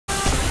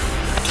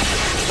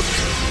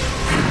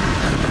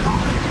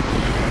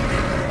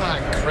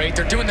great.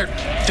 They're doing their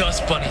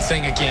dust bunny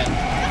thing again.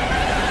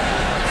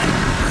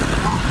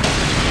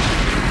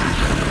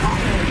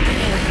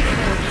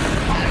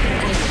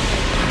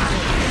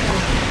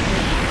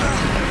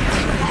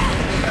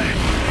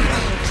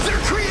 They're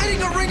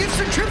creating a ring of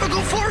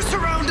centrifugal force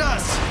around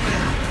us!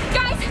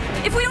 Guys,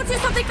 if we don't do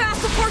something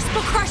fast, the force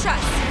will crush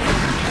us.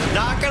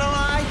 Not gonna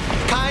lie,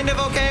 kind of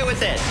okay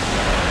with it.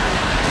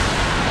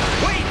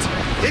 Wait!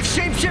 If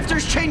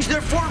shapeshifters change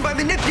their form by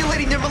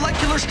manipulating their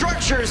molecular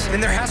structures, Then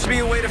there has to be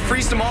a way to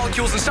freeze the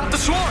molecules and stop the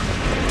swarm.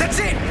 That's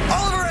it!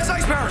 Oliver has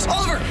ice powers!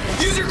 Oliver,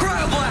 use your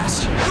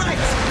cryoblast! Right!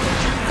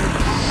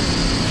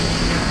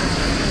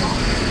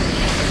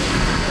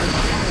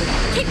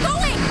 Keep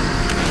going!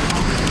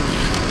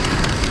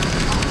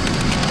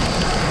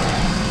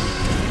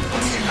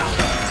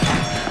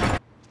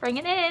 Bring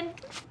it in.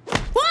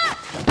 What?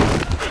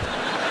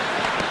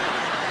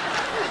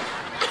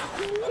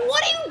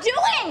 What are you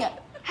doing?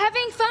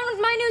 Having fun with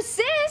my new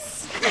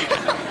sis.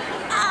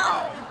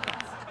 Ow.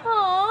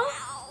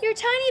 Aw, your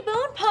tiny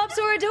bone pops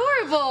are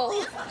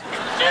adorable.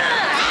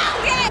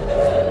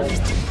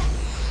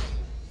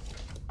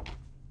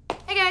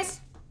 Hey,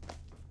 guys.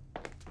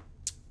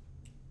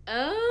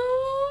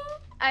 Oh,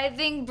 I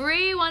think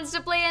Bree wants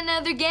to play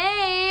another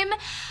game.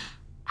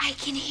 I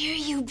can hear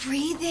you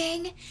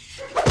breathing.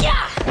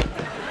 Yeah!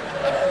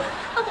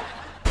 Oh.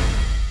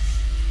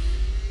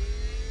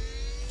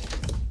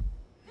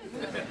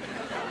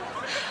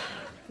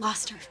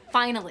 Lost her,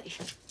 finally.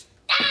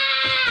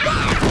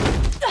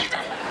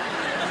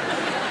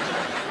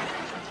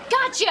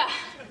 Gotcha!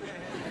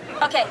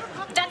 Okay,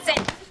 that's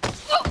it.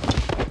 Oh.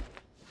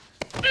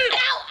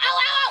 Ow, ow,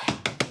 ow,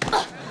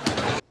 ow!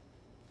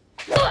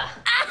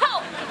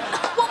 Ow!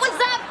 What was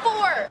that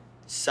for?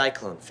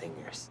 Cyclone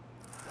fingers.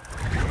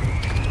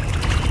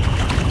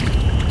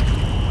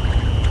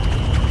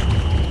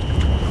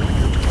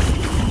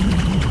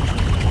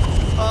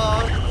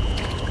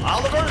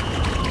 Oliver?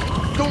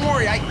 Don't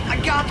worry, I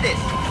got this.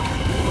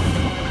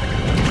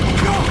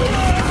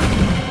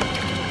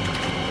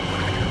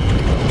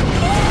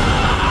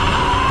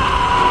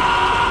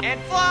 And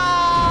fly!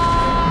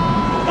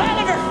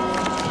 Oliver!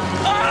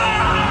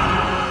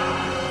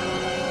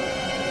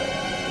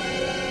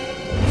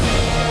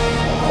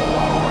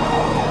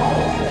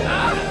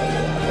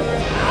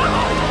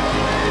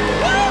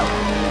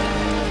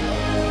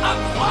 I'm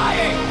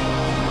flying!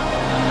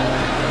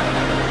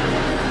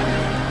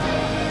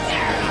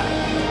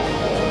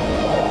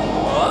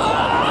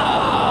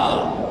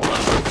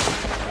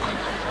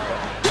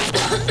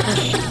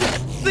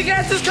 The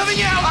gas is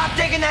coming out! I'm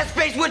taking that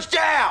space witch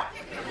down!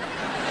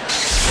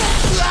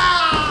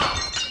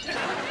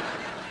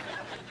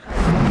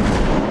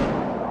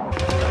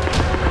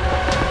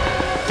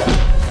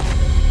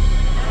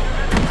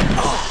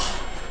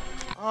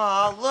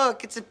 Oh,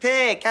 look, it's a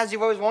pig. As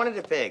you've always wanted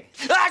a pig.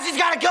 Ah, she's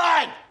got a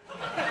gun!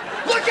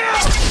 Look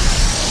out!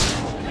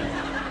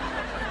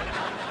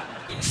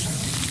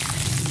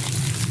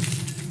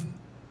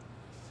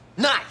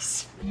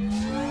 Nice!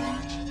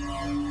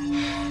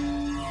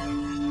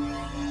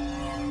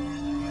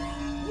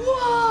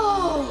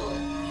 Whoa!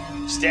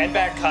 Stand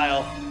back,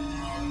 Kyle.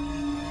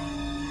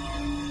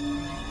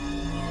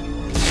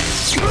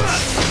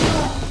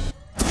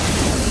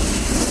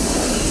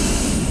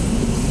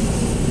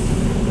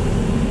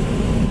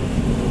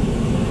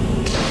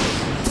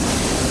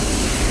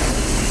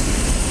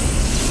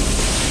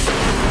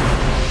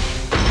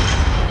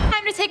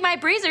 Time to take my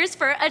breezers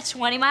for a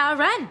 20-mile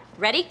run.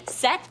 Ready,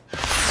 set,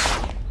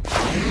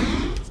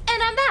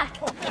 and I'm back.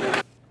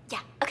 Yeah,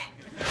 okay.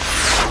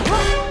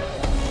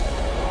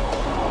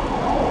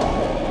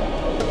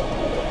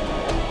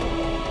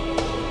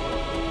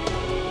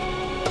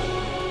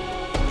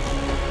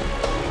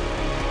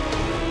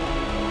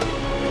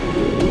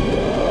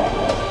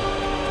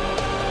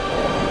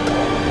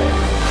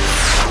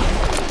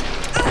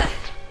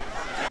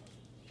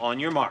 On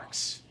your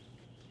marks.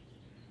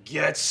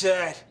 Get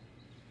set.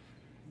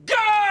 Go!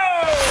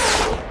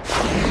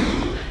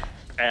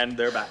 And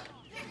they're back.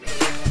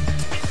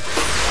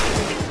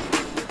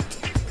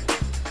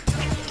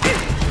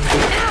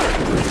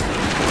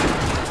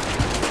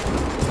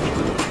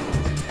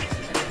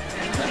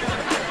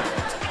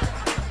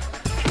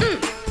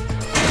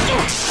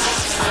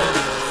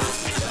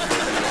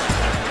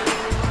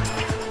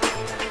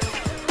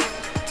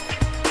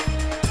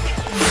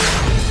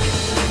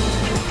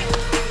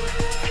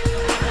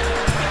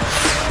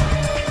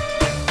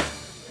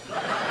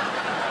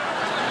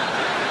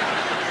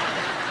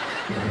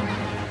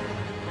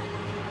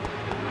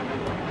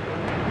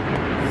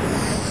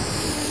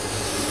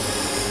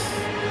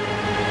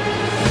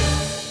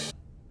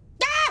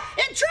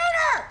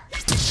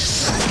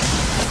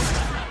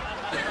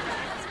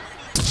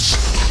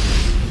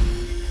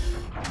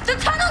 The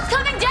tunnel's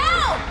coming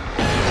down!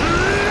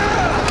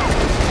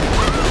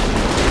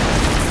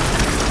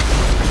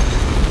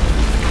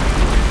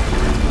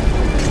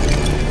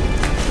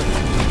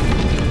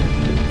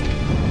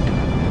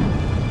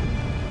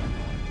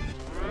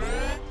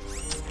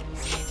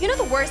 You know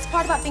the worst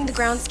part about being the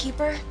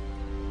groundskeeper?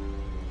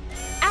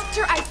 After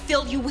after I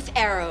fill you with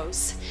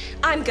arrows,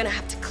 I'm gonna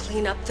have to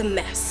clean up the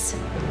mess.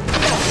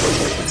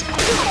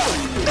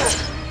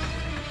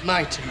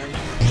 My turn.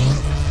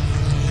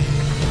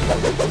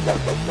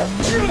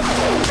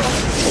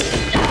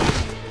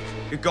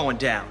 You're going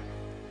down.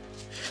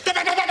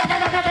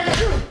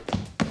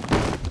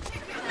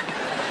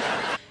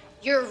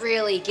 You're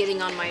really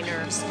getting on my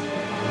nerves.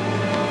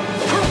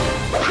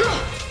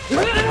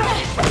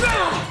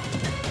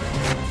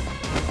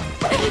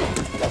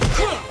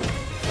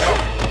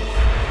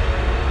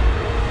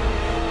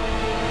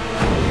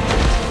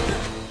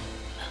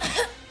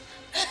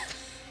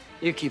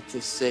 You keep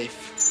this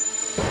safe.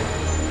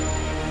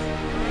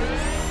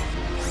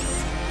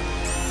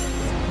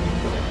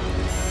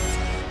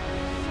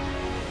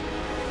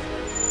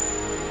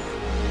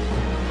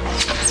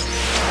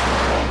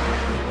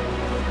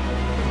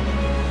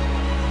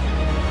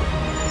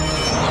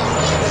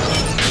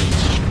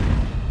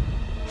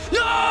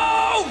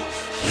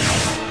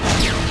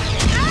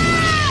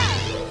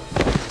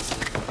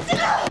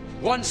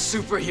 One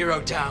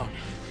superhero down,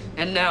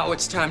 and now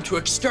it's time to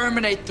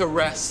exterminate the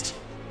rest.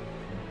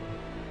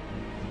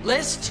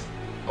 List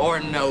or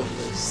no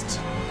list?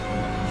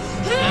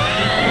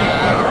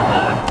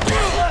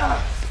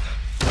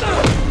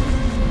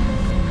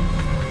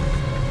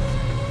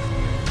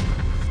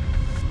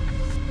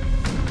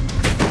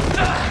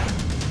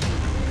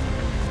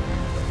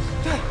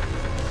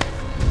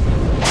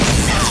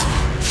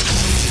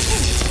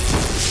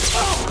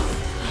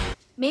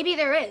 Maybe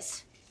there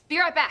is. Be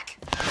right back.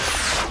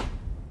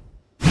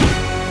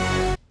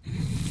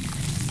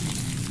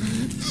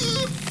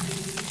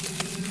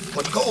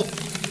 What's cold?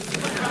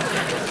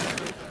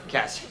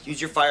 Cass, use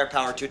your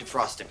firepower to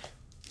defrost him.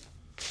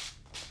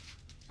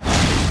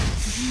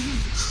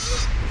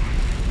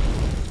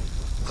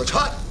 What's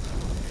hot?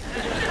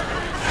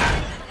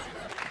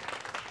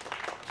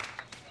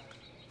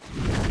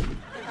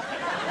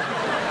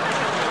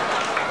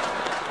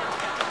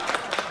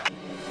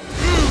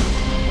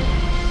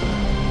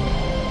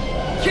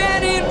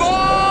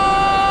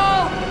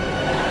 Cannonball!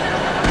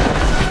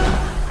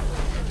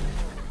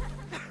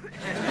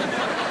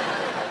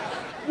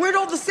 Where'd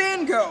all the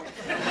sand go?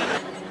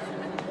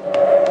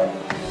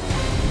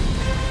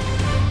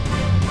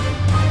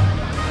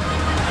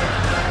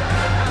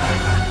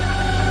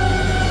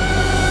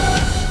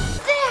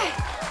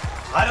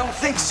 I don't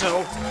think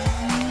so.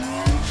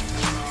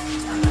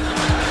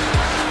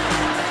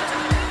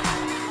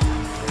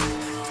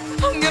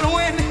 I'm gonna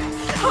win!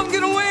 I'm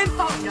gonna win!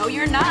 Oh, no,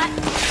 you're not.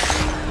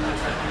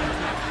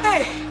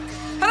 Hey,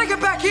 how'd I get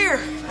back here?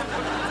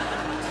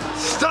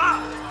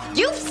 Stop!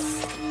 You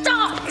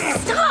stop!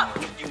 Stop!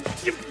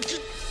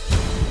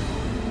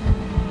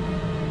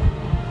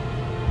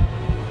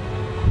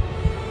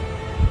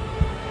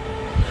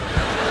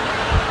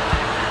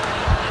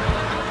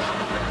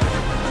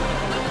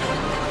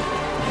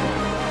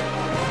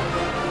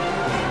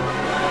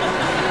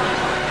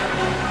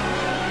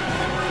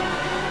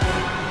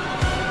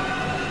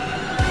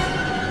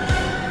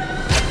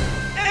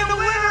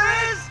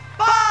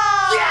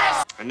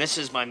 And this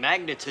is my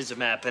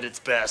magnetism app at its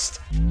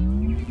best.